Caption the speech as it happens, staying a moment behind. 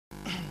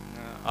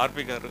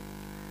ఆర్పి గారు,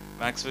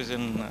 max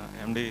vision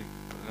ఎండి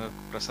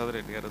ప్రసాద్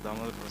రెడ్డి గారు,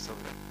 దామోదర్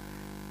ప్రసాద్ గారు,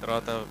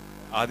 తర్వాత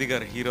ఆది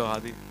గారు, హీరో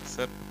ఆది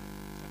సార్,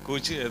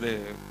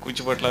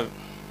 కూచిపట్ల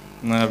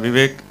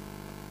వివేక్,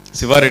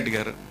 శివారెడ్డి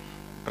గారు,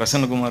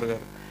 ప్రసన్న కుమార్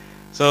గారు.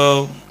 So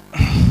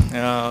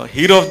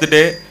hero of the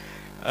day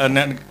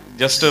నేను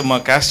జస్ట్ మా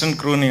క్యాస్ట్ అండ్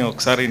క్రూని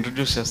ఒకసారి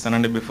ఇంట్రడ్యూస్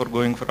చేస్తానండి before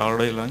going for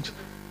audio launch.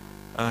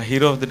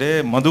 Hero of the day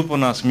Madhu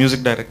పునాస్,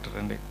 music director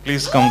అండి.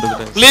 Please come to the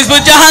day. Please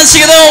put your hands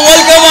together and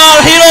welcome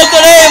our hero of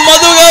the day,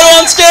 Mudduga,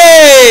 on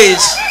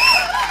stage.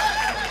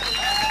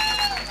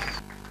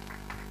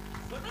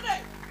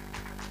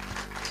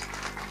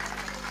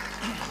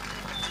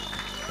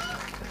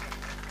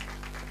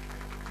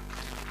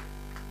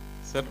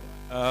 Sir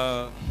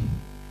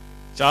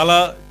చాలా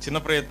చిన్న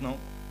ప్రయత్నం.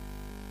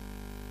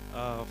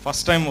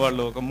 First time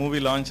వాళ్ళు ఒక movie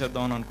launch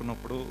చేద్దామని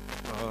అనుకున్నప్పుడు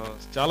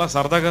చాలా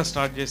సరదాగా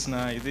స్టార్ట్ చేసిన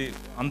ఇది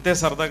అంతే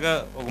సరదాగా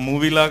ఒక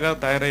మూవీలాగా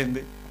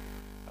తయారైంది.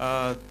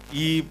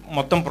 ఈ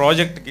మొత్తం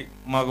ప్రాజెక్ట్కి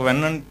మాకు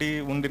వెన్నంటి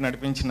ఉండి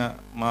నడిపించిన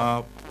మా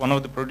one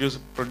of the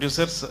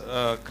producers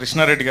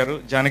Krishna Reddy గారు,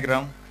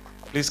 Janakiram.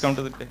 Please come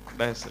to the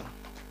dais sir.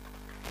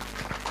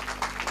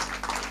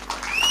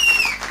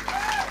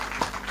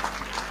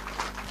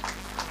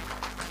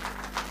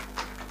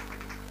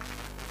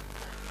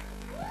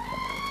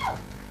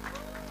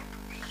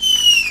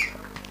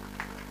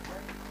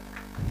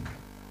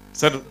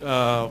 Sir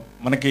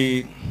మనకి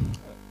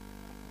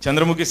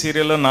చంద్రముఖి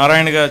సీరియల్లో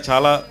నారాయణగా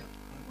చాలా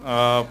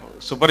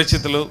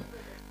సుపరిచితులు.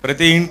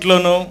 ప్రతి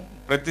ఇంట్లోనూ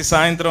ప్రతి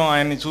సాయంత్రం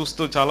ఆయన్ని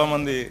చూస్తూ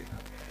చాలామంది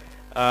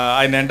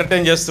ఆయన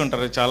ఎంటర్టైన్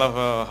చేస్తుంటారు చాలా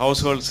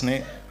హౌస్ హోల్డ్స్ని.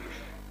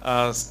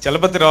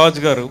 చలపతి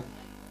రాజు గారు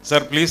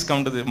sir, please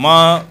come to the. మా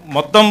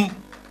మొత్తం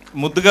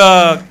ముద్దుగా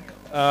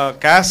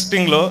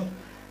కాస్టింగ్లో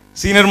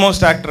సీనియర్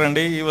మోస్ట్ యాక్టర్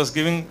అండి. ఈ was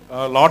giving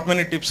lot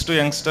many tips to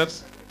youngsters.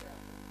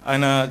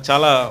 ఆయన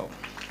చాలా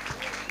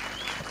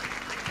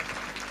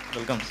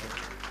welcome sir.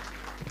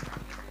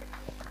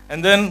 And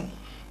then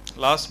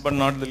last but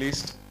not the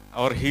least,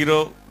 our hero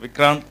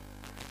Vikranth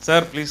sir,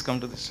 please come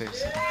to the stage.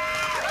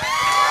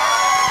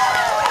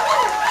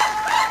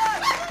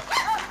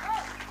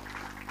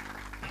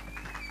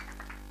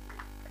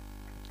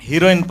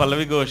 Heroine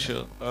పల్లవి ఘోష్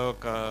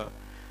ఒక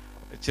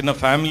చిన్న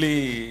family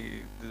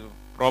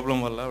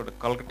problem వల్ల ఆవిడ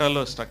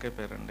కలకటాలో stuck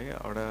అయిపోయారండి.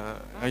 ఆవిడ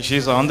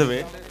she on the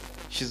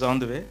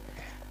way.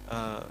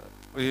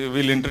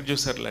 Will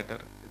introduce her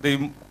letter.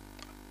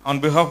 On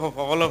behalf of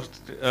all of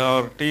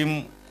our team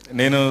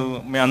నేను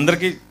మీ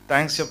అందరికీ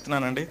thanks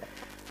చెప్తున్నానండి.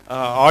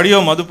 Audio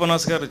Madhu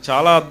పునాస్ గారు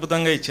చాలా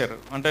అద్భుతంగా ఇచ్చారు.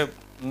 అంటే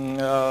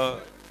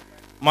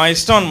మా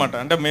ఇష్టం అనమాట.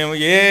 అంటే మేము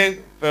ఏ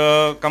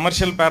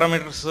కమర్షియల్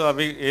పారామీటర్స్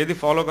అవి ఏది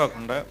ఫాలో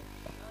కాకుండా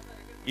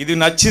ఇది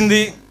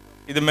నచ్చింది,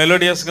 ఇది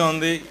మెలోడియస్గా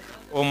ఉంది,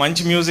 ఓ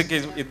మంచి మ్యూజిక్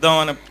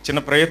ఇద్దామనే చిన్న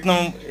ప్రయత్నం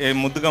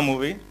ముద్దుగా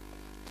మూవీ.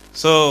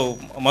 సో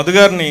మధు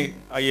గారిని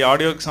ఈ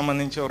ఆడియోకి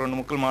సంబంధించి 2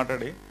 ముక్కలు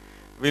మాట్లాడి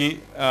విల్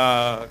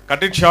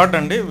కట్ ఇట్ షార్ట్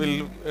అండి. Will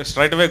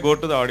straight away go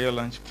to the audio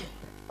launch.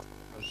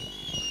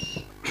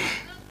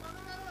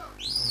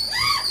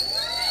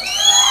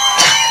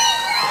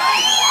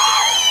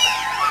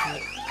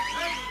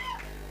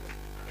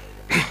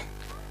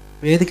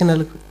 వేదికను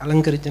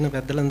అలంకరించిన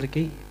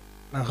పెద్దలందరికీ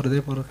నా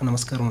హృదయపూర్వక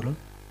నమస్కారములు.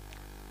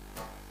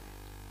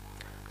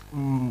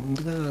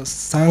 ముందుగా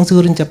సాంగ్స్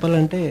గురించి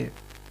చెప్పాలంటే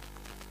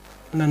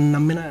నన్ను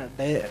నమ్మిన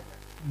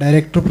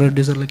డైరెక్టర్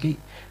ప్రొడ్యూసర్లకి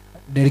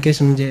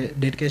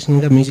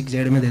డెడికేషన్గా మ్యూజిక్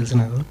చేయడమే తెలుసు.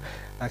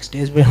 నాకు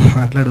స్టేజ్ పైన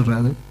మాట్లాడు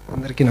రాదు.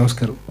 అందరికీ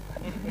నమస్కారం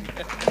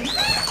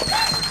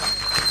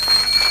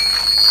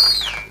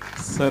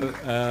సార్.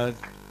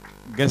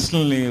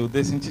 గెస్ట్లని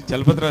ఉద్దేశించి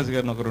చలపతి రాజు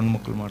గారిని ఒక 2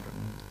 ముక్కలు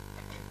మాట్లాడండి.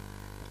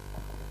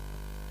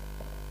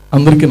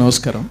 అందరికీ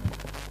నమస్కారం.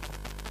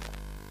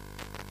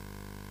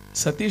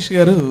 సతీష్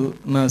గారు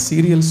నా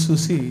సీరియల్స్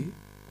చూసి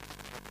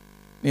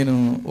నేను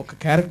ఒక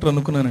క్యారెక్టర్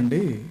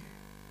అనుకున్నానండి,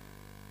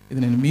 ఇది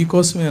నేను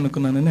మీకోసమే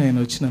అనుకున్నానని ఆయన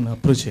వచ్చి నన్ను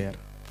అప్రోచ్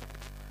అయ్యారు.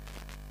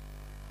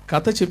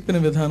 కథ చెప్పిన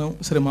విధానం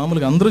సరే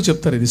మామూలుగా అందరూ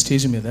చెప్తారు ఇది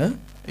స్టేజ్ మీద,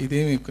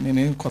 ఇదేమి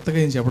నేనేం కొత్తగా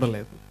ఏం చెప్పడం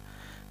లేదు.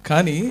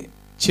 కానీ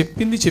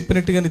చెప్పింది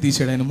చెప్పినట్టుగానే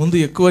తీసాడు ఆయన. ముందు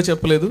ఎక్కువ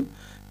చెప్పలేదు,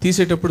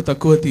 తీసేటప్పుడు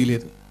తక్కువ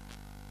తీయలేదు.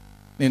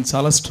 నేను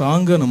చాలా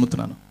స్ట్రాంగ్గా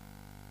నమ్ముతున్నాను.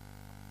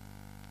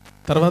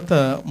 తర్వాత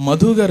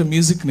మధు గారి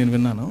మ్యూజిక్ నేను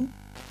విన్నాను,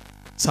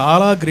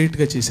 చాలా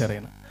గ్రేట్గా చేశారు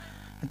ఆయన.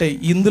 అంటే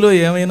ఇందులో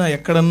ఏమైనా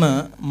ఎక్కడన్నా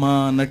మా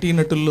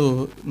నటీనటుల్లో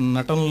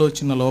నటనలో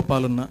చిన్న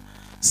లోపాలున్నా,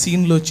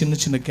 సీన్లో చిన్న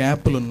చిన్న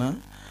గ్యాపులున్నా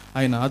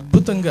ఆయన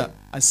అద్భుతంగా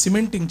ఆ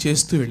సిమెంటింగ్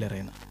చేస్తూ వెళ్ళారు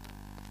ఆయన.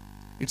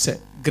 It's a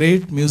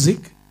great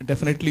music,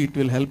 definitely it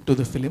will help to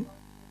the film.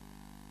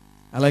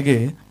 అలాగే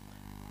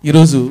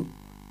ఈరోజు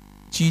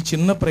ఈ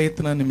చిన్న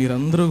ప్రయత్నాన్ని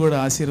మీరందరూ కూడా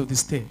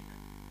ఆశీర్వదిస్తే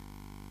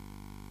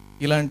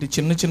ఇలాంటి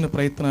చిన్న చిన్న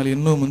ప్రయత్నాలు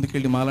ఎన్నో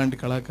ముందుకెళ్ళి మాలాంటి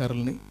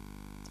కళాకారుల్ని,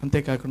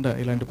 అంతేకాకుండా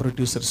ఇలాంటి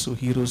ప్రొడ్యూసర్స్,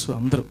 హీరోస్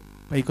అందరూ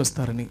పైకి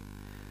వస్తారని,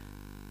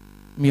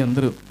 మీ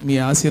అందరూ మీ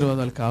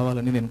ఆశీర్వాదాలు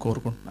కావాలని నేను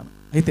కోరుకుంటున్నాను.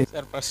 అయితే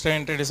సార్ ఫస్ట్ టైం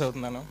ఇంట్రడ్యూస్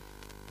అవుతున్నాను.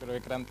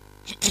 విక్రాంత్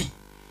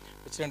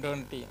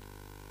వచ్చినటువంటి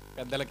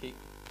పెద్దలకి,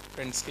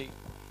 ఫ్రెండ్స్కి,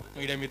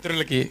 మీడియా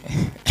మిత్రులకి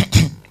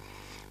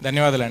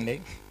ధన్యవాదాలండి.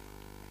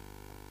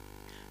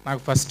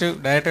 నాకు ఫస్ట్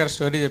డైరెక్టర్ గారు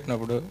స్టోరీ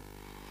చెప్పినప్పుడు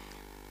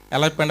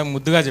ఎలా చెప్పంటే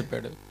ముద్దుగా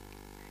చెప్పాడు.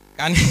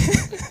 కానీ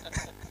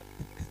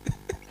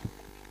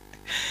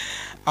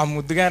ఆ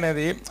ముద్దుగా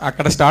అనేది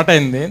అక్కడ స్టార్ట్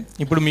అయింది.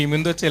 ఇప్పుడు మీ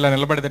ముందు వచ్చి ఇలా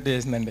నిలబడేటట్టు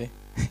చేసిందండి.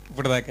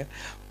 ఇప్పుడు దాకా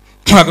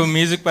మాకు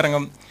మ్యూజిక్ పరంగా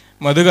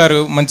మధు గారు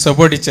మంచి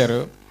సపోర్ట్ ఇచ్చారు.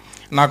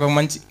 నాకు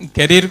మంచి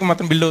కెరీర్కి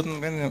మొత్తం బిల్డ్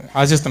అవుతుందని నేను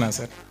ఆశిస్తున్నాను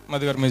సార్.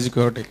 మధు గారు మ్యూజిక్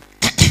ఒకటి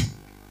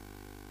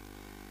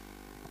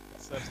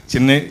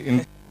చిన్న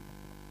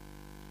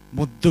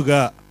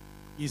ముద్దుగా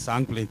ఈ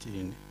సాంగ్ ప్లే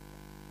చేయండి.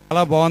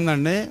 చాలా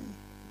బాగుందండి.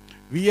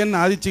 విఎన్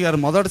ఆదిత్య గారు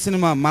మొదటి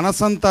సినిమా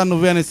మనసంతా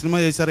నువ్వే అనే సినిమా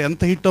చేశారు.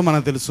 ఎంత హిట్టో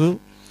మనకు తెలుసు.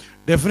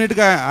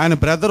 డెఫినెట్గా ఆయన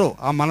బ్రదరు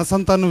ఆ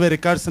మనసంతా నువ్వే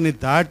రికార్డ్స్ని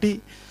దాటి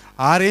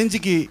ఆ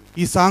రేంజ్కి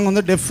ఈ సాంగ్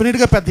ఉంది.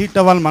 డెఫినెట్గా పెద్ద హిట్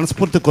అవ్వాలని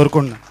మనస్ఫూర్తి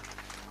కోరుకుంటున్నాను.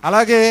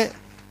 అలాగే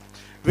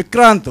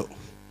విక్రాంత్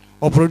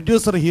ఓ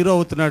ప్రొడ్యూసర్ హీరో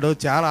అవుతున్నాడు.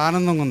 చాలా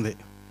ఆనందంగా ఉంది.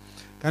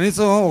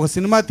 కనీసం ఒక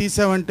సినిమా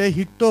తీసామంటే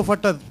హిట్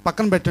ఫట్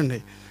పక్కన పెట్టండి,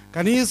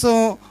 కనీసం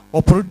ఓ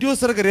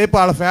ప్రొడ్యూసర్కి రేపు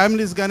వాళ్ళ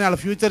ఫ్యామిలీస్ కానీ వాళ్ళ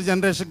ఫ్యూచర్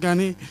జనరేషన్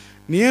కానీ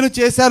నేను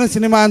చేశాను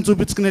సినిమా అని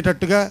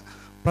చూపించుకునేటట్టుగా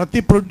ప్రతి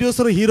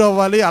ప్రొడ్యూసర్ హీరో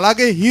అవ్వాలి.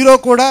 అలాగే హీరో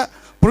కూడా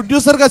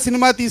ప్రొడ్యూసర్గా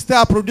సినిమా తీస్తే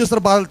ఆ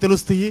ప్రొడ్యూసర్ బాధలు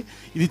తెలుస్తాయి.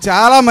 ఇది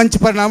చాలా మంచి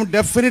పరిణామం.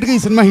 డెఫినెట్గా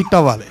ఈ సినిమా హిట్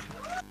అవ్వాలి.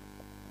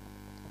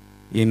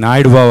 ఈ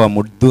నాయుడు బావ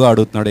ముద్దుగా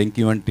అడుగుతున్నాడు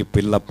ఎంకి వంటి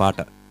పిల్ల పాట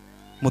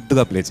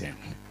ముద్దుగా ప్లే చేయండి.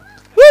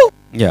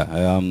 యా,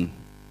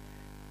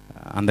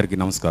 అందరికీ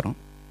నమస్కారం.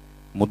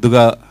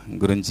 ముద్దుగా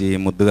గురించి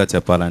ముద్దుగా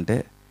చెప్పాలంటే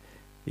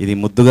ఇది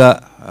ముద్దుగా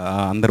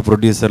అందరు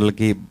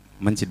ప్రొడ్యూసర్లకి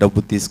మంచి డబ్బు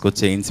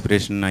తీసుకొచ్చే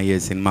ఇన్స్పిరేషన్ అయ్యే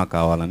సినిమా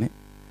కావాలని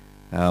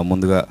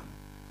ముందుగా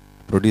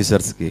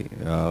ప్రొడ్యూసర్స్కి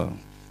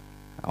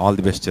ఆల్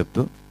ది బెస్ట్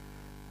చెప్తూ,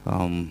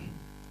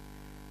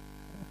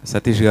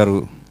 సతీష్ గారు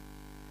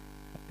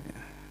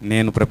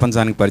నేను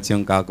ప్రపంచానికి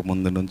పరిచయం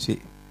కాకముందు నుంచి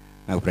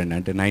నాకు ఫ్రెండ్.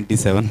 అంటే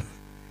 97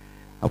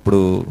 అప్పుడు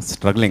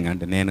స్ట్రగ్లింగ్.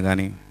 అంటే నేను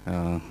కానీ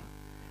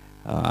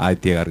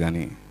ఆదిత్య గారు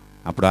కానీ,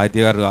 అప్పుడు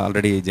ఆదిత్య గారు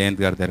ఆల్రెడీ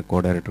జయంత్ గారి దగ్గర కో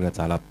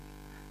డైరెక్టర్గా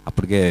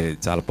అప్పటికే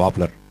చాలా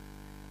పాపులర్.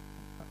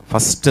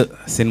 ఫస్ట్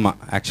సినిమా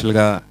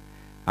యాక్చువల్గా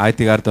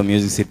ఆదిత్య గారితో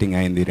మ్యూజిక్ సిట్టింగ్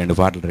అయింది, 2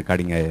 పాటలు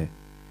రికార్డింగ్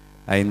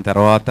అయిన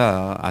తర్వాత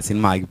ఆ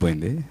సినిమా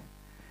ఆగిపోయింది.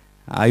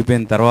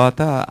 అయిపోయిన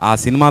తర్వాత ఆ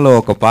సినిమాలో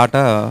ఒక పాట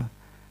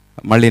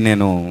మళ్ళీ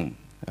నేను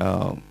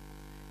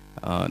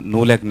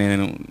నువ్వు లేక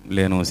నేను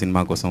లేను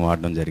సినిమా కోసం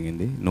వాడడం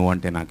జరిగింది.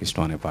 నువ్వంటే నాకు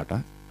ఇష్టం అనే పాట.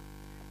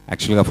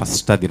 యాక్చువల్గా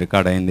ఫస్ట్ అది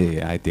రికార్డ్ అయింది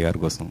ఆదిత్య గారి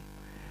కోసం.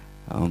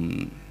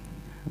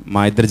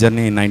 మా ఇద్దరి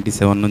జర్నీ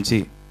 97 నుంచి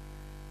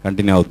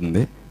కంటిన్యూ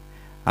అవుతుంది.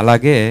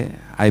 అలాగే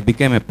I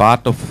became a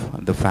part of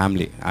the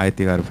family.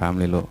 Aditya గారి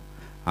ఫ్యామిలీలో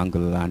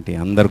అంకుల్ ఆంటీ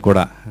అందరు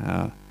కూడా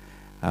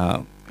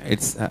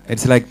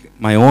it's like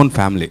my own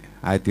family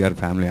Aditya గారి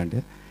ఫ్యామిలీ అంటే.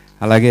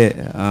 అలాగే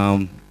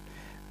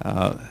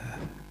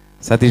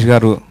సతీష్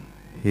గారు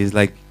he's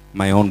like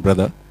my own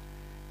brother.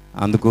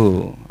 అందుకు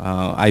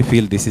I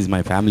feel this is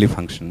my family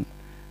function,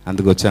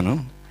 అందుకు వచ్చాను.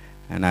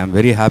 And I'm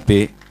very happy.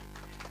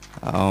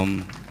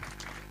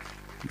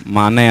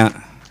 మా అన్నయ్య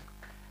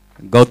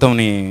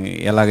గౌతమ్ని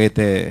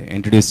ఎలాగైతే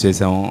ఇంట్రడ్యూస్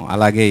చేసామో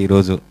అలాగే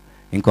ఈరోజు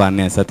ఇంకో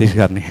అన్నయ్య సతీష్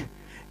గారిని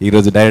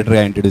ఈరోజు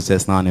డైరెక్టర్గా ఇంట్రడ్యూస్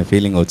చేస్తున్నాం అనే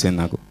ఫీలింగ్ వచ్చింది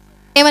నాకు.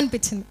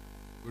 ఏమనిపించింది?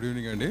 గుడ్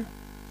ఈవినింగ్ అండి.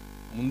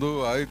 ముందు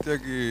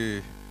ఆదిత్యకి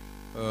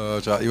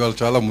ఇవాళ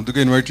చాలా ముద్దుగా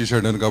ఇన్వైట్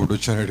చేశాడు నేను, కాబట్టి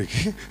వచ్చాను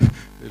అడిగి.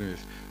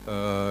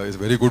 Is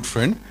very good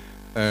friend.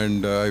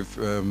 And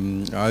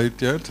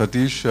Aditya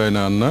Satish ఆయన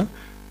అన్న,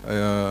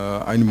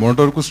 ఆయన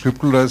మొన్నటి వరకు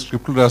స్క్రిప్ట్లు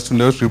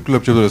రాస్తుండేవారు,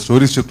 స్క్రిప్ట్లు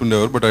స్టోరీస్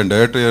చెప్తుండేవారు. బట్ ఆయన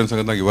డైరెక్టర్ అయ్యే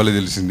సంగతి నాకు ఇవాళ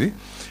తెలిసింది.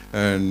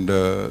 And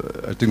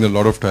I think the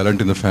lot of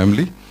talent in the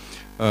family.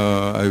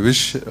 I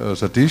wish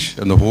Satish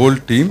and the whole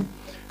team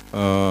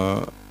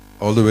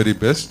all the very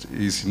best.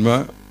 ఈ సినిమా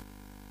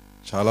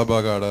చాలా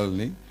బాగా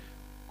ఆడాలని,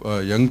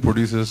 యంగ్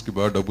ప్రొడ్యూసర్స్కి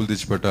బాగా డబ్బులు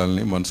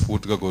తెచ్చిపెట్టాలని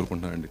మనస్ఫూర్తిగా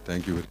కోరుకుంటున్నానండి.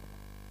 Thank you very much.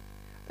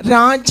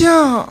 రాజా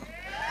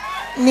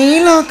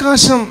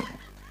నీలాకాశం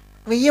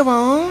వెయ్యవా?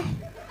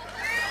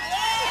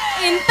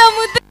 ఇంత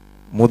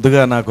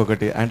ముద్దుగా నాకు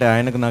ఒకటి, అంటే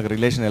ఆయనకు నాకు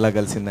రిలేషన్ ఎలా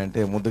కలిసిందంటే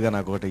ముద్దుగా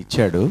నాకు ఒకటి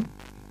ఇచ్చాడు.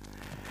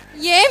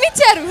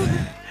 ఏమిచ్చారు?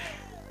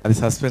 అది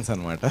సస్పెన్స్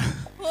అనమాట.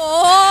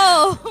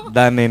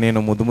 దాన్ని నేను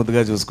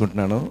ముద్దుగా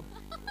చూసుకుంటున్నాను.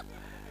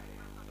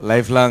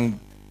 లైఫ్ లాంగ్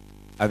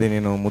అది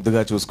నేను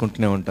ముద్దుగా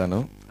చూసుకుంటూనే ఉంటాను.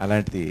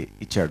 అలాంటిది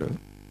ఇచ్చాడు.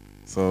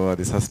 సో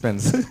అది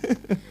సస్పెన్స్.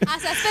 ఆ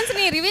సస్పెన్స్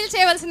ని రివీల్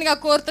చేయవలసిందిగా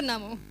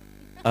కోరుతున్నాము.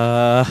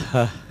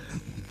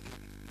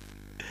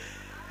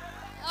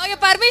 ఓకే,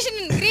 పర్మిషన్,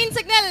 గ్రీన్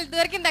సిగ్నల్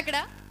దొరికింది అక్కడ.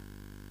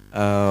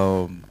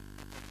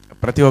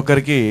 ప్రతి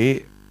ఒక్కరికి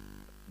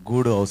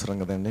గూడు అవసరం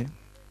కదండి,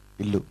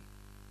 ఇల్లు.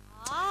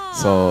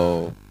 సో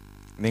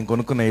నేను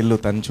కొనుక్కున్న ఇల్లు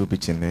తను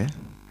చూపించింది.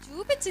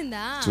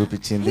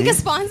 ఇంకా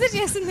స్పాన్సర్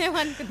చేస్తుందేమో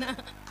అనుకున్నా.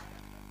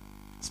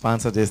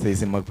 స్పాన్సర్ చేస్తే ఈ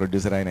సినిమాకి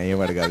ప్రొడ్యూసర్ ఆయన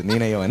అయ్యేవాడు కాదు,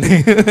 నేను అయ్యేవాడిని.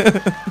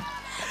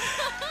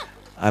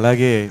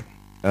 అలాగే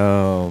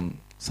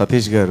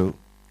సతీష్ గారు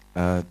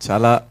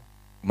చాలా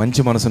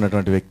మంచి మనసు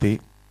ఉన్నటువంటి వ్యక్తి.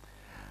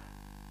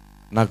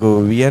 నాకు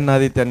విఎన్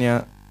ఆదిత్య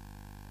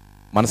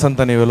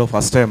మనసంతా నీవేలో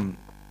ఫస్ట్ టైం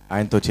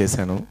ఆయనతో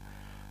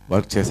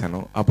వర్క్ చేశాను.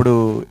 అప్పుడు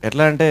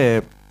ఎట్లా అంటే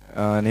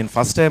నేను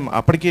ఫస్ట్ టైం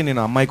అప్పటికి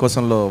నేను అమ్మాయి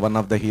కోసంలో వన్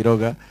ఆఫ్ ద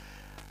హీరోగా,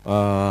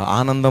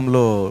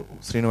 ఆనందంలో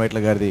శ్రీనివైట్ల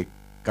గారిది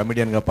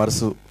కమెడియన్గా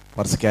పర్సు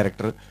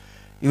క్యారెక్టర్,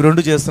 ఇవి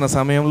రెండు చేస్తున్న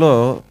సమయంలో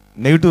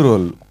negative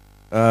role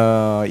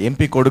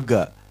MP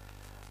కొడుగ్గా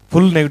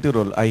full negative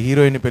role. ఆ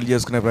హీరోయిన్ని పెళ్లి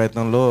చేసుకునే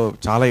ప్రయత్నంలో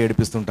చాలా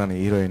ఏడిపిస్తుంటాను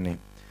హీరోయిన్ని.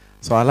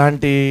 సో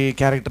అలాంటి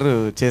క్యారెక్టర్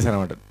చేశాను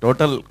అనమాట.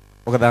 టోటల్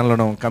ఒక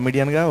దానిలోనూ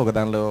కమిడియన్గా, ఒక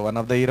దానిలో వన్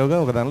ఆఫ్ ద హీరోగా,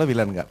 ఒక దానిలో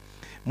విలన్గా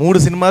 3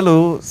 సినిమాలు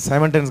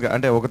సైమల్టేనియస్గా,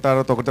 అంటే ఒక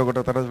తర్వాత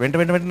ఒకటో తర్వాత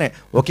వెంటనే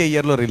ఒకే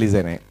ఇయర్లో రిలీజ్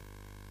అయినాయి.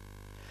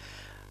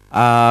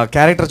 ఆ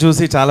క్యారెక్టర్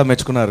చూసి చాలా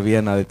మెచ్చుకున్నారు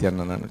విఎన్ ఆదిత్య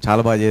అన్న, నన్ను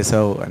చాలా బాగా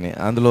చేసావు అని.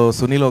 అందులో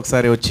సునీల్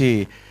ఒకసారి వచ్చి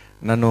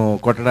నన్ను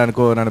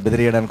కొట్టడానికో నన్ను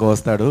బెదిరియడానికో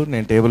వస్తాడు.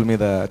 నేను టేబుల్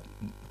మీద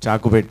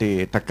చాకు పెట్టి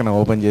టక్కన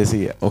ఓపెన్ చేసి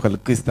ఒక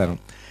లుక్ ఇస్తాను.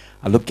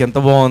 ఆ లుక్ ఎంత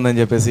బాగుందని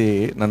చెప్పేసి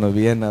నన్ను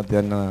విఎన్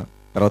ఆదిత్య అన్న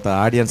తర్వాత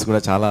ఆడియన్స్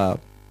కూడా చాలా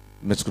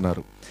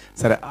మెచ్చుకున్నారు.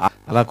 సరే,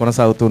 అలా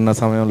కొనసాగుతున్న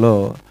సమయంలో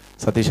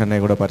సతీష్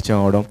అన్నయ్య కూడా పరిచయం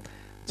అవ్వడం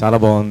చాలా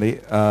బాగుంది.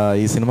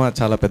 ఈ సినిమా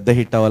చాలా పెద్ద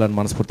హిట్ అవ్వాలని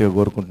మనస్ఫూర్తిగా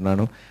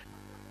కోరుకుంటున్నాను.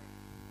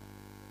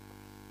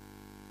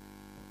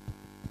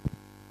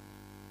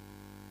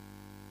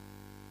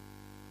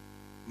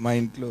 మా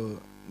ఇంట్లో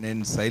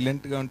నేను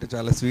సైలెంట్గా ఉంటే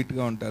చాలా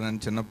స్వీట్గా ఉంటానని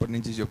చిన్నప్పటి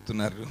నుంచి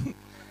చెప్తున్నారు.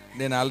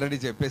 నేను ఆల్రెడీ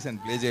చెప్పేసాను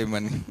ప్లే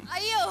చేయమని.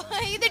 అయ్యో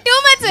ఇది టూ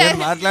మచ్ నేను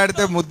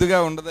మాట్లాడితే ముద్దుగా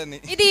ఉండదని.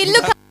 ఇది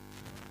ఇల్లు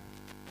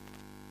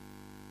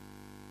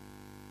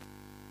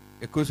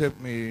ఎక్కువసేపు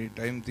మీ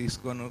టైం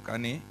తీసుకోను,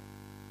 కానీ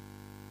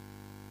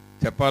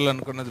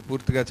చెప్పాలనుకున్నది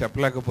పూర్తిగా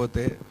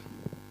చెప్పలేకపోతే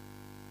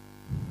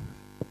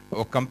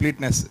ఒక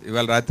కంప్లీట్నెస్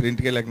ఇవాళ రాత్రి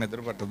ఇంటికి వెళ్ళాక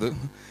నిద్ర పట్టదు.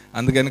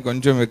 అందుకని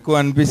కొంచెం ఎక్కువ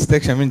అనిపిస్తే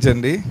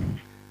క్షమించండి.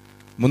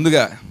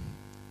 ముందుగా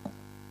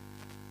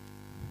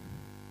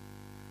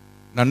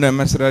నన్ను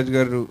ఎంఎస్ రాజు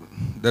గారు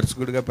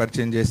దర్శకుడిగా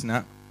పరిచయం చేసిన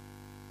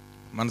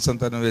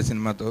మనసంతా నువ్వే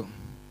సినిమాతో,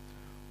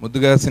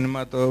 ముద్దుగా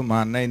సినిమాతో మా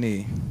అన్నయ్యని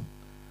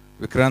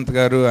విక్రాంత్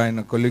గారు ఆయన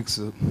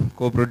కొలీగ్స్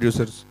కో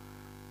ప్రొడ్యూసర్స్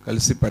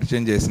కలిసి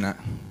పరిచయం చేసిన,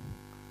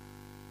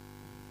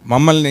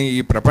 మమ్మల్ని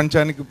ఈ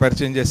ప్రపంచానికి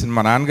పరిచయం చేసిన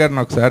మా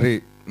నాన్నగారిని ఒకసారి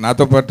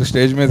నాతో పాటు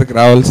స్టేజ్ మీదకి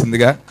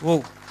రావాల్సిందిగా.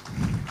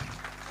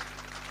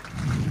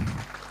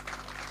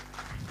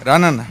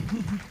 రానన్న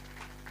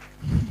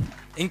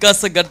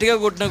ఇంకాస్త గట్టిగా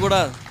కొట్టినా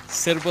కూడా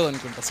సరిపోదు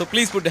అనుకుంటా. So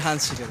please put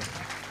hands together.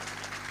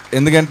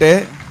 ఎందుకంటే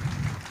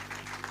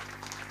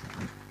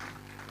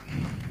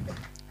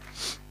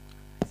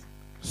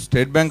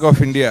స్టేట్ బ్యాంక్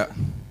ఆఫ్ ఇండియా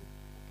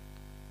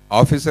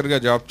ఆఫీసర్గా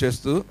జాబ్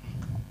చేస్తూ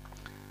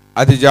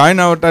అది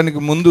జాయిన్ అవ్వటానికి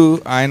ముందు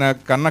ఆయన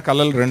కన్న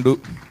కళలు 2,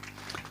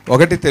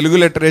 ఒకటి తెలుగు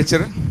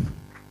లిటరేచర్,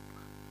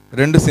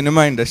 2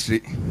 సినిమా ఇండస్ట్రీ.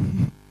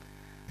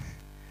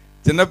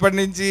 చిన్నప్పటి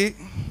నుంచి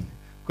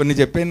కొన్ని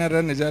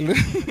చెప్పినారా నిజాలు?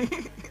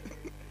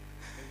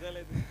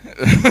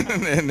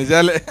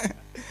 నిజాలే.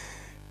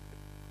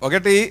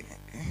 ఒకటి,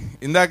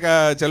 ఇందాక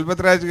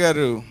చలపతిరాజు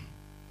గారు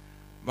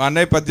మా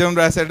అన్నయ్య పద్యం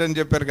రాశాడని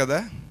చెప్పారు కదా,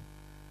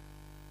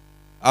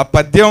 ఆ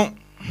పద్యం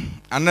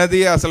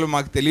అన్నది అసలు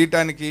మాకు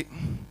తెలియటానికి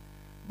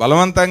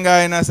బలవంతంగా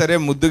అయినా సరే,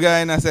 ముద్దుగా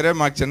అయినా సరే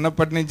మాకు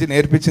చిన్నప్పటి నుంచి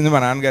నేర్పించింది మా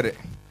నాన్నగారే.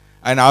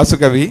 ఆయన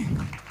ఆసుకవి.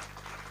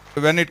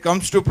 When it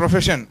comes to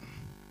profession,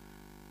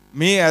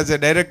 me as a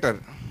director,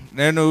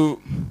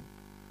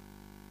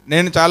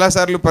 నేను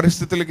చాలాసార్లు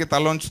పరిస్థితులకి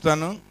తల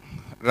ఉంచుతాను,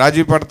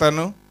 రాజీ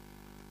పడతాను.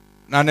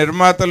 నా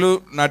నిర్మాతలు,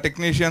 నా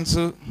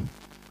టెక్నీషియన్స్,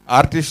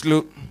 ఆర్టిస్టులు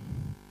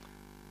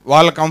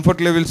వాళ్ళ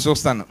కంఫర్ట్ లెవెల్స్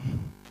చూస్తాను.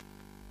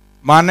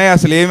 మా అన్నయ్య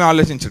అసలు ఏమీ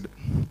ఆలోచించడు,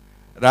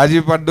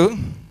 రాజీ పడ్డు,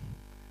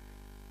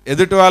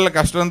 ఎదుటి వాళ్ళ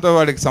కష్టంతో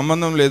వాడికి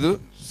సంబంధం లేదు.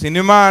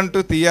 సినిమా అంటూ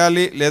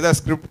తీయాలి లేదా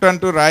స్క్రిప్ట్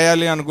అంటూ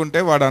రాయాలి అనుకుంటే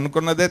వాడు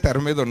అనుకున్నదే తెర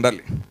మీద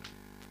ఉండాలి.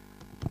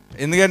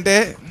 ఎందుకంటే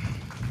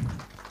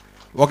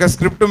ఒక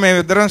స్క్రిప్ట్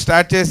మేమిద్దరం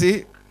స్టార్ట్ చేసి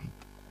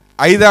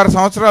 5-6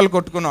 సంవత్సరాలు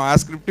కొట్టుకున్నాం. ఆ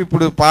స్క్రిప్ట్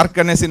ఇప్పుడు పార్క్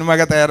అనే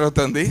సినిమాగా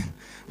తయారవుతుంది.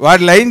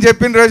 వాడు లైన్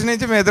చెప్పిన రోజు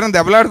నుంచి మేమిద్దరం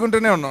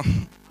దెబ్బలాడుకుంటూనే ఉన్నాం.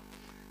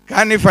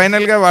 కానీ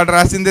ఫైనల్గా వాడు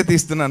రాసిందే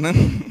తీస్తున్నాను.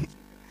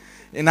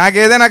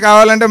 నాకేదైనా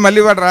కావాలంటే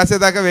మళ్ళీ వాడు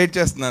రాసేదాకా వెయిట్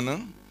చేస్తున్నాను.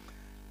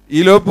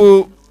 ఈలోపు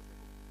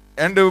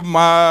అండ్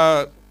మా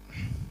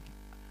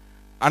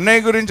అన్నయ్య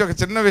గురించి ఒక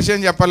చిన్న విషయం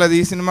చెప్పాలి, అది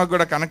ఈ సినిమాకి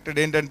కూడా కనెక్టెడ్.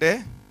 ఏంటంటే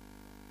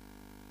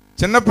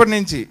చిన్నప్పటి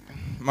నుంచి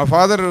మా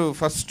ఫాదరు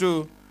ఫస్ట్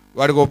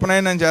వాడికి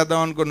ఉపనయనం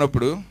చేద్దాం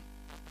అనుకున్నప్పుడు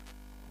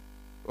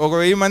ఒక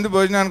 1000 మంది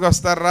భోజనానికి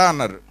వస్తారా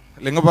అన్నారు.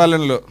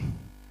 లింగపాలెంలో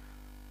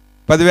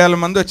 10,000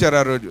 మంది వచ్చారు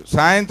ఆ రోజు.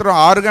 సాయంత్రం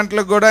 6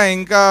 గంటలకు కూడా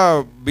ఇంకా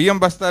బియ్యం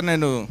బస్తా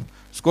నేను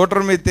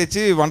స్కూటర్ మీద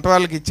తెచ్చి వంట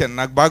వాళ్ళకి ఇచ్చాను.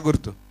 నాకు బాగా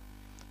గుర్తు.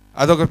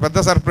 అదొక పెద్ద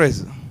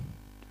సర్ప్రైజ్.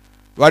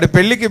 వాడి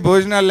పెళ్ళికి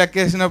భోజనాలు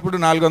లెక్కేసినప్పుడు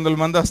 400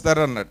 మంది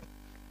వస్తారు అన్నాడు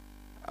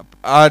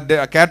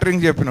ఆ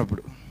క్యాటరింగ్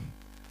చెప్పినప్పుడు.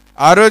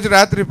 ఆ రోజు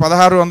రాత్రి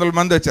 1600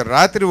 మంది వచ్చారు.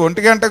 రాత్రి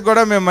 1 గంటకు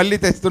కూడా మేము మళ్ళీ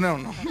తెస్తూనే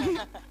ఉన్నాం.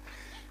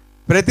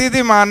 ప్రతిదీ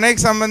మా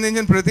అన్నయ్యకి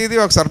సంబంధించిన ప్రతిదీ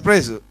ఒక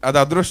సర్ప్రైజ్. అది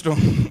అదృష్టం.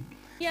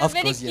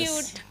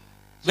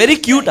 వెరీ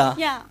క్యూటా?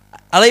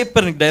 అలా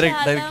చెప్పారు నీకు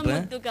director?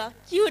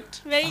 Cute,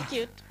 very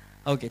cute.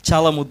 Okay,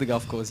 చాలా ముద్దుగా,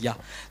 of course. Yeah.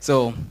 So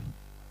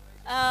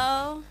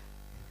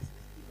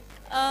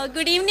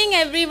good evening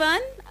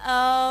everyone.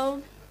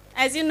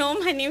 As you know,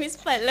 my name is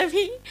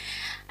Pallavi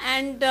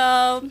and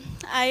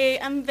I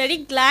am very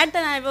glad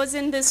that I was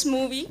in this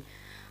movie.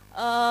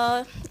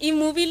 ఈ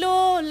మూవీలో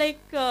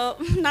like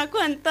నాకు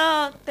అంత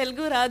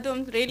తెలుగు రాదు,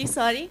 I'm really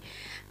sorry.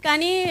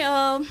 కానీ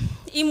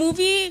ఈ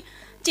movie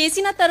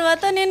చేసిన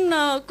తర్వాత నేను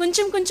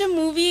కొంచెం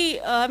movie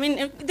I mean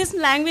this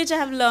language I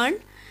have learn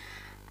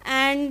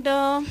And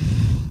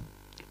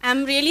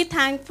I'm really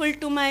thankful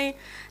to my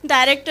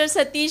director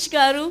Satish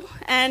Garu,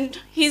 and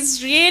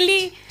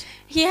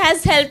he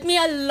has helped me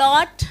a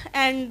lot,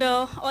 and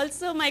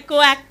also my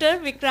co-actor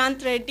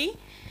Vikranth Reddy.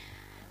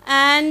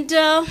 And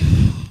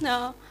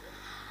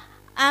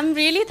I'm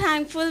really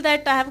thankful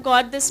that I have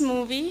got this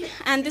movie,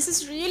 and this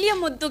is really a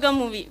Mudduga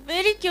movie,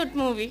 very cute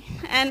movie,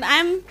 and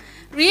I'm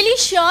really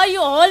sure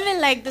you all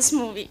will like this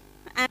movie.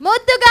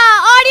 Mudduga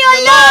audio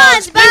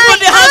launch by Please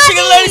put your hands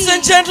together, ladies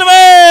and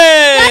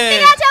gentlemen.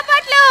 గట్టిగా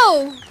చప్పట్లు.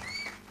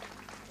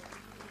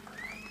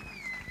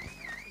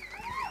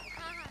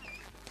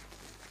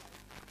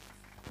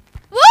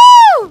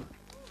 Woo!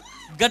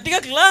 గట్టిగా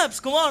claps.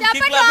 Come on, keep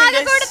చప్పట్లు clapping,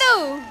 guys. ఆగకూడదు.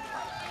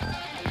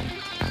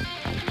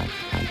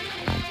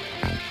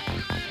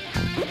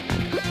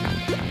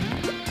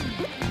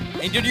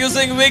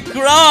 Introducing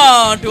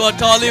Vikranth to our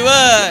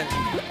Tollywood.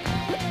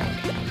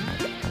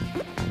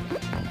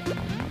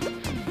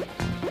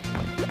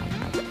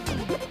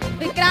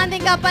 Vikrant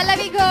ఇంకా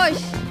పల్లవి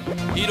Ghosh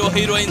hero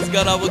heroines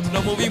గా రాబోతున్న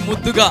movie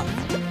ముద్దుగా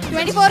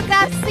 24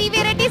 craft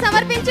C.V.Reddy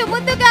సమర్పించు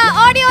ముద్దుగా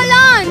audio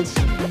launch.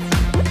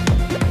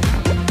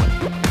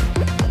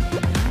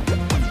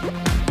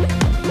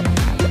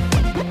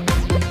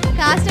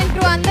 Cost and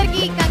crew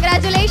అందరికి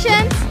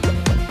congratulations.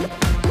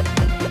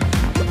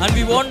 And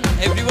we want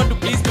everyone to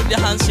please put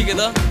their hands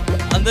together.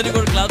 అందరినీ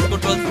కూడా క్లాప్స్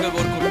కొట్టవలసిందిగా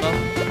కోరుకుంటున్నాం.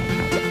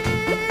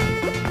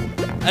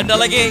 అండ్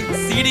అలాగే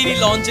సీడీని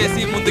లాంచ్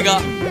చేసి ముందుగా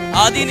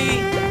ఆదిని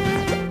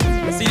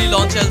సీడీ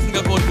లాంచ్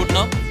చేయాల్సిందిగా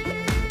కోరుకుంటున్నాం.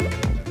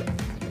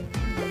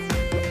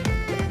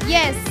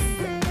 yes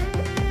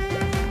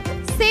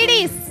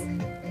CDs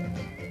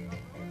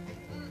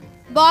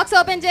బాక్స్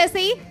ఓపెన్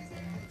చేసి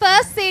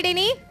first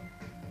సీడీని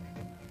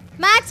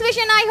max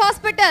vision eye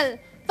hospital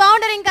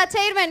founder ఇంకా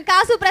చైర్మన్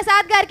కాసు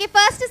ప్రసాద్ గారికి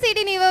ఫస్ట్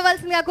సీడీని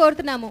ఇవ్వవలసిందిగా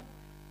కోరుతున్నాము.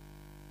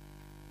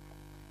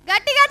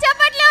 గట్టిగా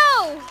చప్పట్లు.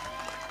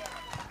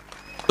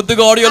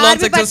 ముద్దుగా audio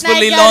launch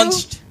successfully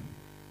launched.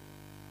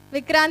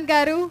 Vikrant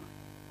గారు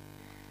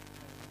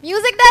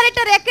మ్యూజిక్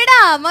డైరెక్టర్ ఎక్కడ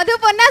మధు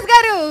పొన్నాస్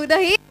గారు,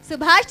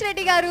 సుభాష్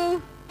రెడ్డి గారు,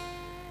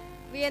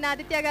 విఎన్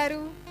ఆదిత్య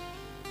గారు.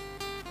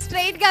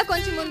 స్ట్రైట్ గా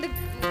కొంచెం ముందు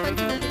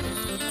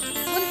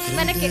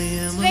మనకి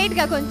స్ట్రైట్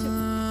గా కొంచెం.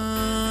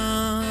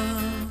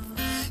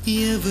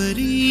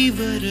 ఎవరి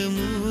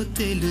వరమో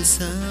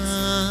తెలుసా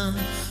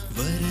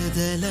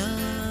వరదలా.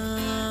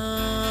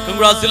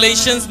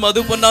 కంగ్రాచులేషన్స్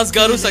మధు పొన్నాస్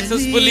గారు,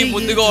 సక్సెస్ఫుల్లీ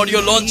ముందుగా ఆడియో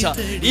లాంచ్.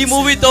 ఈ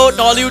మూవీతో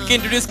టాలీవుడ్ కి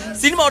ఇంట్రొడ్యూస్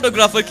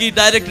సినిమాటోగ్రాఫర్ కి,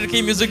 డైరెక్టర్ కి,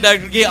 మ్యూజిక్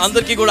డైరెక్టర్ కి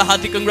అందరికీ కూడా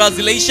హార్టీ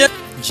కంగ్రాచులేషన్.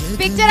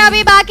 పిక్చర్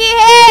అభి బాకీ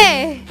హై.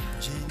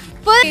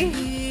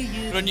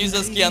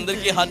 ప్రొడ్యూసర్స్ కి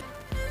అందరికీ హార్టీ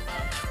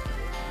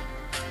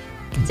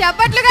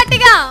చప్పట్లు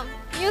గట్టిగా.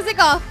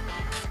 Music of.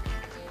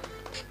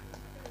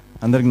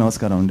 అందరికి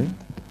నమస్కారం అండి.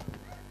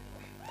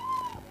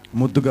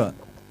 ముద్దుగా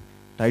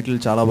టైటిల్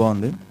చాలా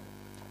బాగుంది.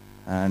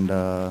 అండ్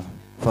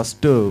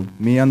ఫస్ట్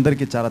మీ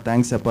అందరికీ చాలా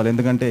థ్యాంక్స్ చెప్పాలి,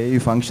 ఎందుకంటే ఈ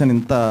ఫంక్షన్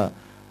ఇంత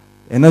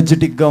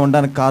ఎనర్జెటిక్గా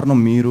ఉండడానికి కారణం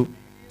మీరు.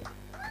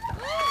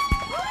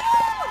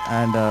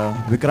 అండ్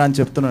విక్రాంత్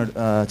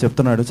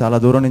చెప్తున్నాడు చాలా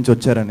దూరం నుంచి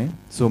వచ్చారని.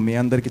 సో మీ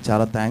అందరికీ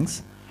చాలా థ్యాంక్స్.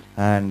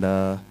 అండ్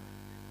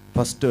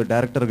ఫస్ట్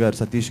డైరెక్టర్ గారు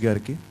సతీష్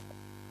గారికి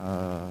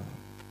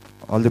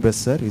ఆల్ ది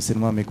బెస్ట్ సార్. ఈ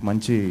సినిమా మీకు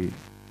మంచి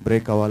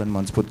బ్రేక్ అవ్వాలని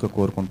మనస్ఫూర్తిగా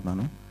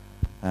కోరుకుంటున్నాను.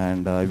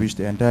 And I wish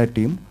the entire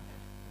team,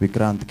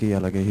 విక్రాంత్కి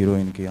అలాగే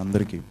హీరోయిన్కి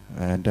అందరికీ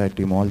entire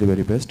team all the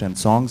very best. And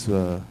songs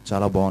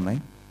చాలా బాగున్నాయి.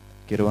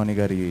 కీరవాణి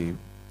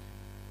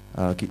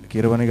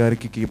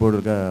గారికి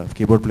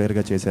కీబోర్డ్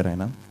ప్లేయర్గా చేశారు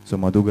ఆయన. సో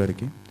మధు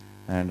గారికి.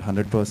 అండ్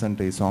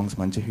 100% ఈ సాంగ్స్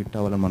మంచి హిట్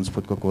అవ్వాలని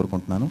మనస్ఫూర్తిగా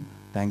కోరుకుంటున్నాను.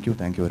 థ్యాంక్ యూ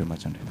వెరీ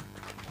మచ్ అండి.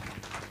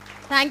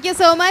 Thank you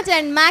so much.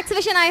 And max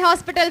vision eye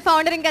hospital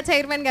founder ఇంకా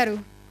చైర్మన్ గారు.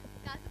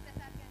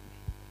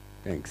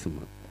 థ్యాంక్స్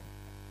అమ్మా.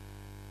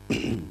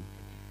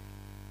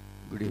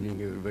 Good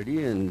evening everybody.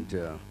 And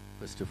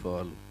first of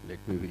all,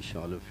 let me wish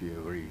all of you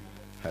a very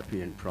happy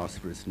and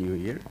prosperous new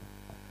year.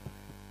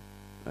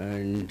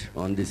 And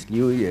on this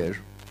new year,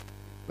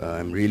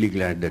 I'm really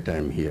glad that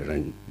I'm here.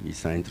 And ee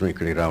sayantram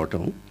ikkade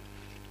ravatam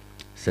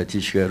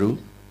Satish garu,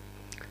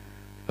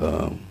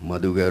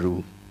 Madhu garu,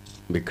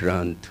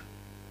 Vikranth,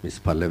 Miss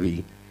Pallavi,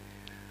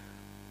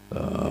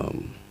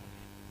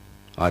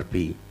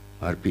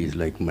 RP is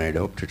like my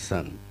adopted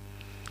son.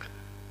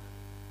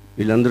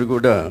 వీళ్ళందరూ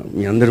కూడా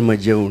మీ అందరి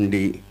మధ్య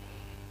ఉండి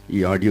ఈ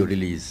audio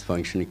release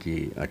ఫంక్షన్కి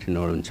attend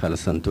అవ్వడం చాలా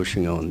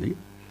సంతోషంగా ఉంది.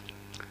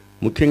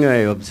 ముఖ్యంగా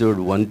I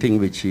observed one thing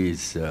which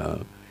is,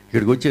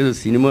 ఇక్కడికి వచ్చేదో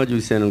సినిమా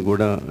చూశాను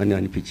కూడా అని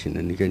అనిపించింది.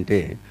 ఎందుకంటే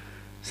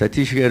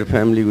సతీష్ గారి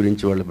ఫ్యామిలీ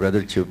గురించి వాళ్ళ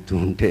బ్రదర్ చెప్తూ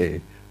ఉంటే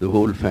the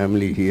whole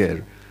family here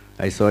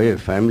I saw A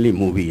family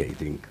movie I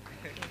think.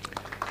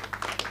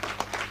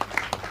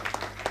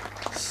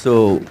 So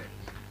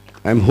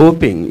I'm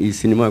hoping ఈ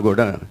సినిమా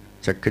కూడా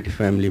చక్కటి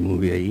ఫ్యామిలీ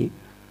మూవీ అయ్యి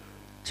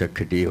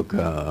చక్కటి ఒక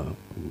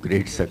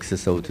గ్రేట్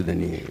సక్సెస్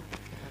అవుతుందని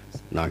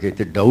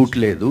నాకైతే డౌట్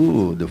లేదు.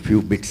 The few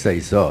bits I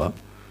saw,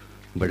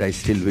 but I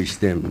still wish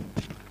them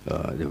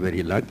the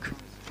very luck.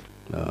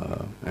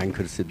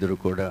 Anchors ఇద్దరు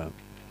కూడా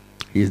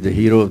is the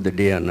hero of the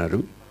day అన్నారు.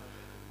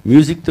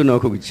 మ్యూజిక్తో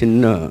నాకు ఒక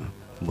చిన్న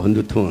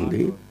బంధుత్వం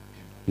ఉంది.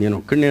 నేను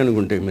ఒక్కడనే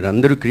అనుకుంటే, మీరు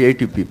అందరూ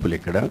క్రియేటివ్ పీపుల్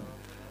ఇక్కడ,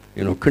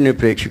 నేను ఒక్కడనే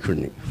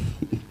ప్రేక్షకుడిని.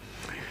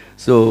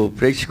 సో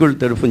ప్రేక్షకుల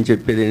తరఫున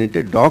చెప్పేది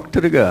ఏంటంటే,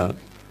 డాక్టర్గా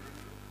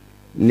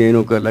నేను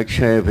ఒక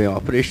 150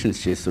 ఆపరేషన్స్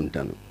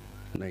చేస్తుంటాను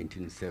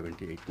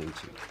 1978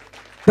 నుంచి.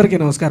 అందరికీ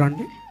నమస్కారం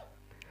అండి.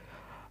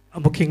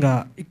 ముఖ్యంగా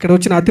ఇక్కడ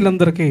వచ్చిన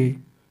అతిథులందరికీ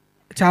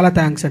చాలా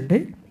థ్యాంక్స్ అండి.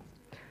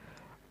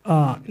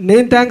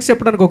 నేను థ్యాంక్స్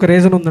చెప్పడానికి ఒక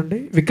రీజన్ ఉందండి.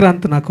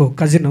 విక్రాంత్ నాకు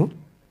కజిన్.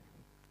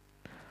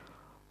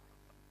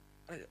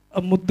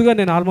 ముద్దుగా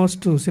నేను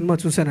ఆల్మోస్ట్ సినిమా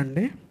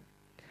చూశానండి.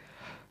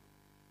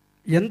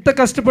 ఎంత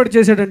కష్టపడి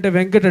చేశాడంటే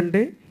వెంకట్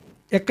అండి,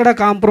 ఎక్కడ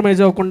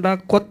కాంప్రమైజ్ అవ్వకుండా,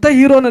 కొత్త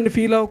హీరోనని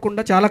ఫీల్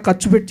అవ్వకుండా చాలా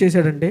ఖర్చు పెట్టి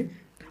చేశాడండి.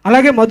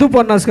 అలాగే మధు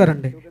పన్నాస్ గారు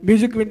అండి,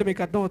 మ్యూజిక్ వింటే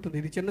మీకు అర్థమవుతుంది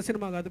ఇది చిన్న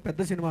సినిమా కాదు,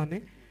 పెద్ద సినిమా అని.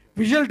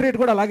 విజువల్ ట్రీట్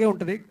కూడా అలాగే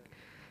ఉంటుంది.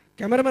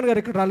 కెమెరామెన్ గారు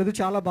ఇక్కడ రాలేదు,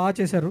 చాలా బాగా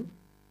చేశారు.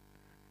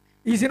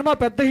 ఈ సినిమా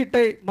పెద్ద హిట్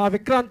అయ్యి మా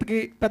విక్రాంత్కి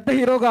పెద్ద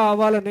హీరోగా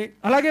అవ్వాలని,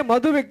 అలాగే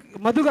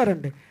మధు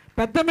గారండి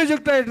పెద్ద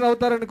మ్యూజిక్ డైరెక్టర్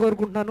అవుతారని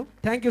కోరుకుంటున్నాను.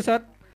 Thank you sir.